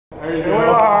There you Here go. we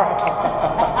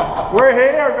are. We're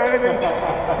here, baby.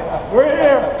 We're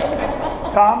here.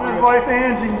 Tom and his wife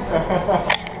Angie.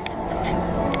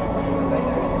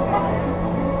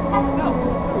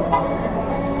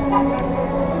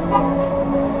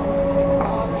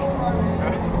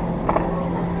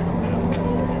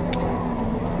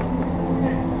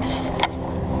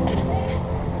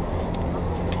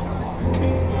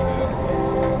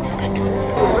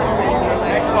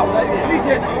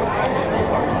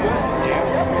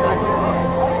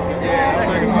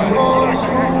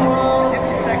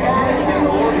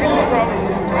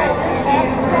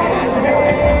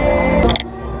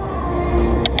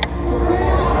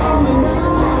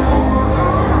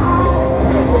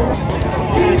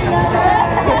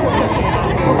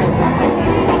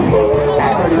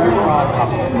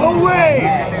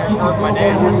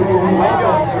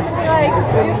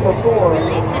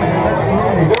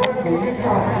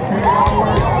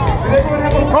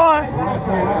 Come on!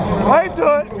 Place to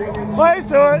it! Place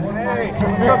to it!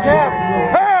 Let's go Caps!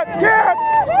 Caps! Caps!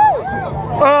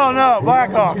 Oh no,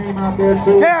 Blackhawks!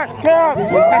 Caps! Caps!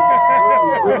 Come on!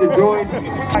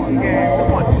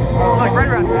 Like right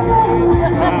around 10.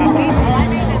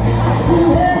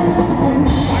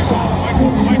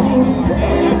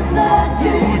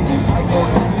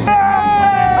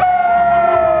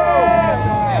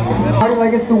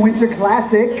 Like it's the Winter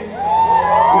Classic.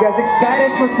 You guys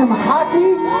excited for some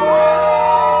hockey?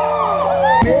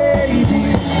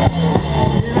 Baby,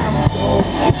 I'm so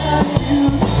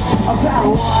confused about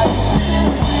what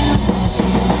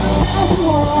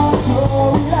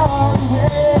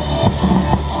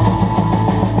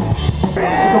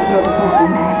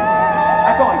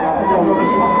that's all I got. I just know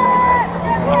this one.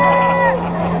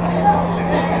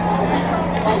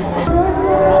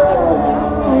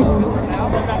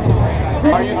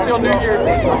 Are you still New Year's Eve?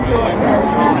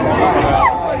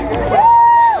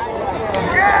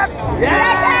 Caps!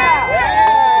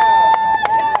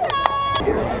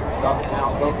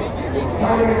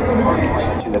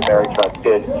 That Barry Trotz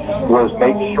did was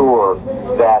make sure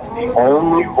that the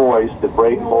only voice that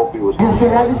Braden Holtby was.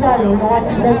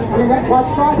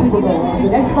 Watch 5 people go. The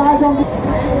next 5 don't.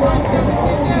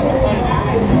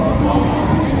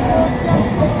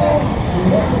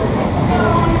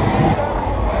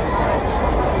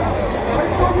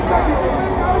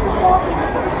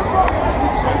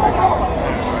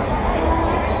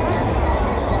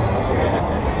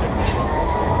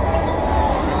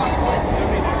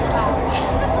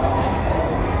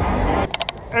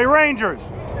 Hey Rangers,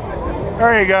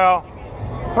 there you go.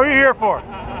 Who are you here for?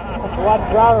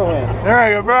 Watch Brower win. There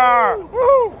you go, Brower.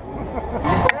 Woo!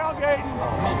 Tailgating.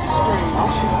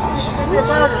 Get your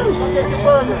burgers. Get your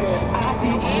burgers.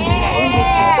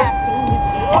 Yeah.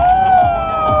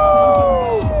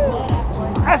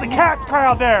 That's a Cats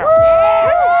crowd there. Yeah.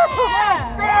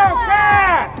 Go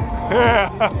Cats! Yeah.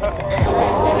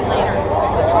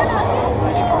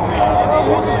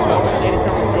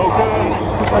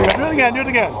 Do it again, do it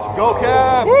again. Go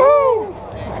Cavs! Woo!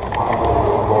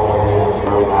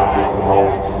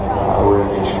 We're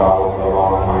in Chicago for a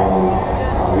long time,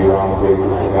 and we were on a great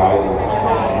group of guys.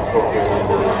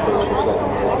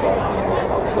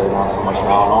 Not so much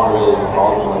now. No one really is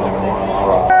involved in it anymore.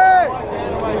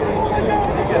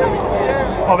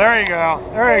 Oh, there you go.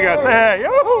 There you go. Say hey.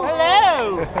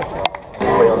 Hello.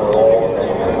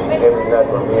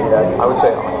 I would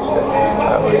say hockey stick.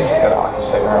 I was at a hockey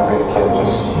stick. I remember being a kid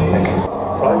just thinking.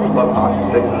 Probably just loved hockey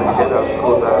sticks as a kid. I was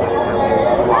cool with that.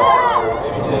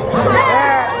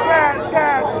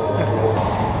 Cats.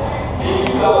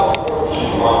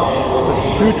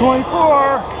 224.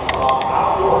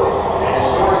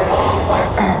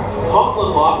 Conklin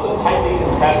lost the tightly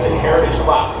contested Heritage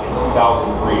Classic in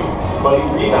 2003, but he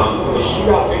rebounded with a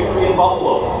shootout victory in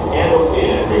Buffalo and a win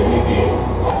at Wrigley Field.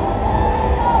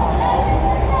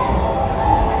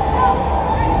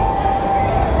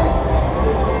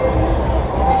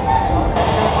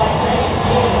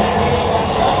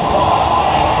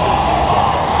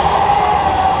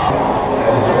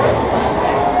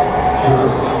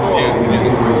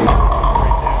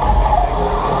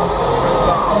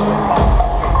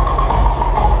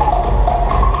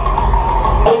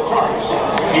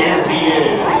 Here he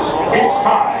is. It's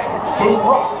time to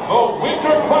rock the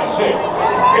Winter Classic.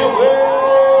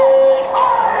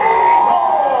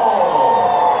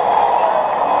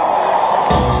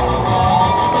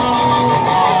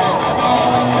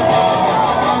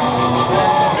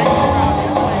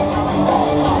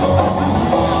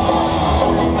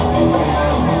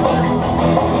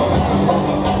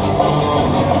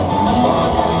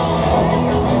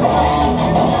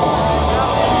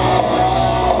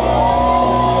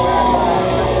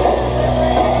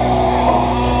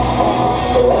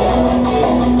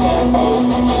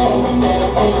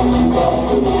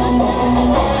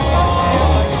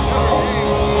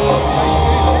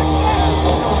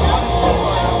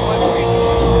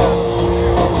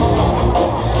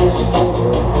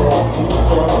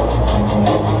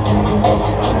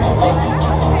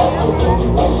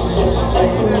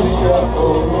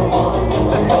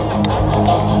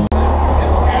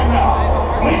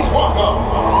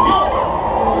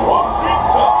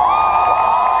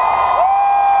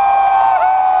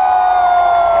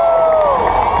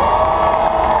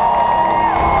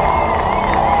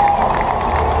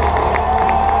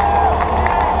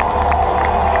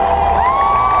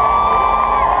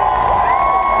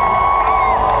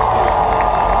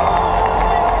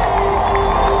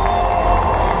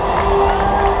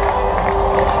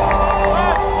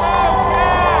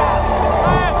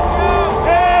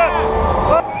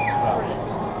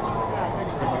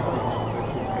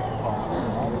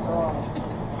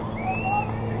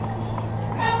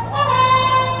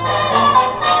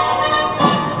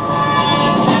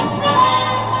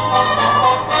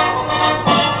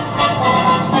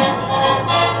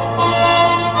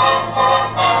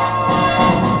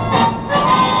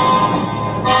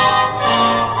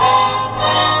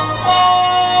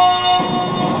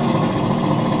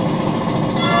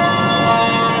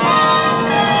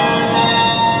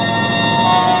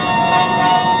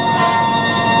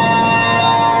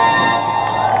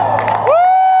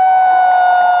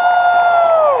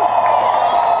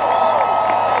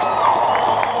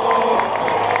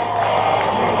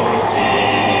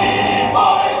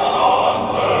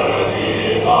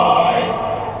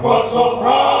 was so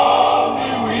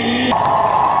proudly we.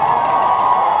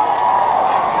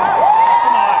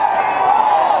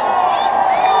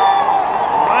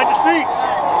 Find your seat.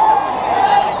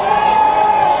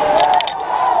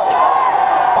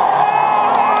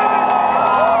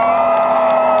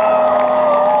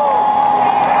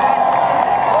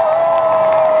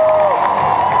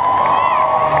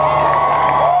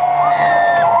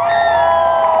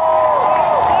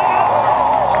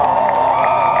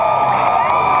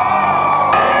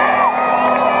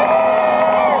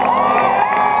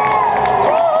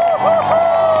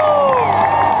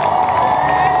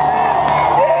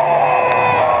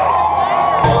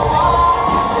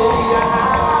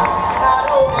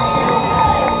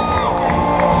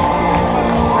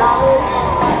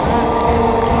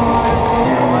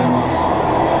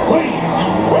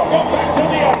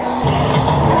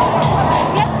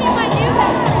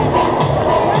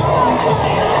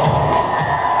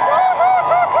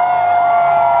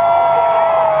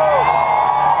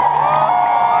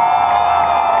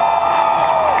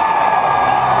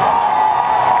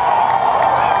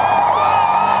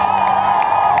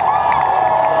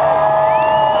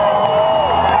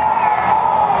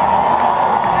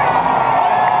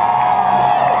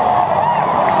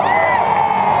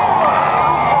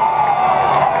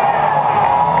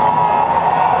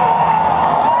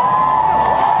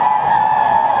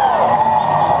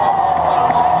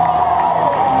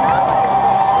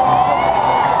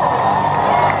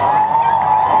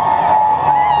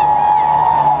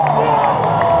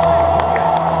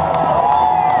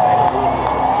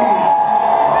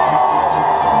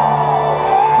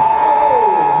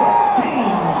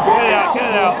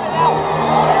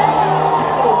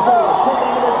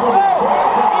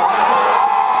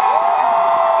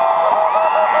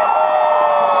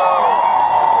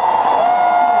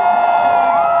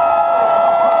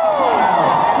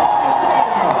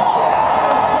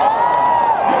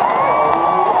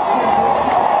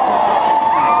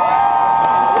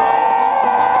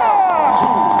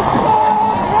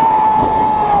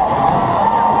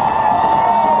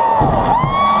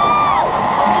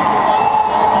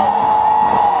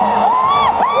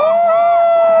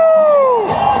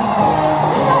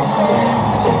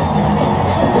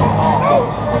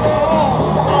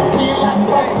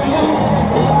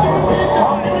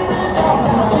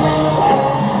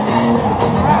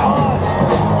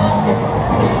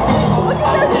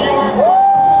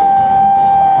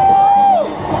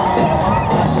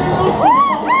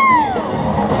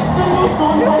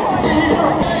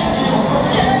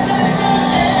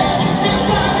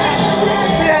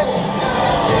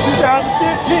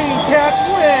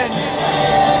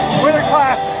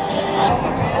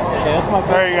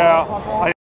 There you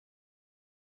go.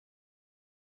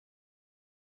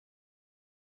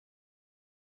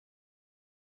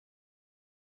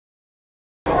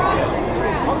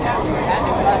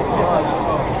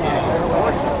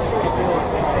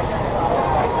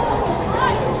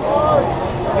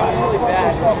 That was really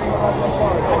bad.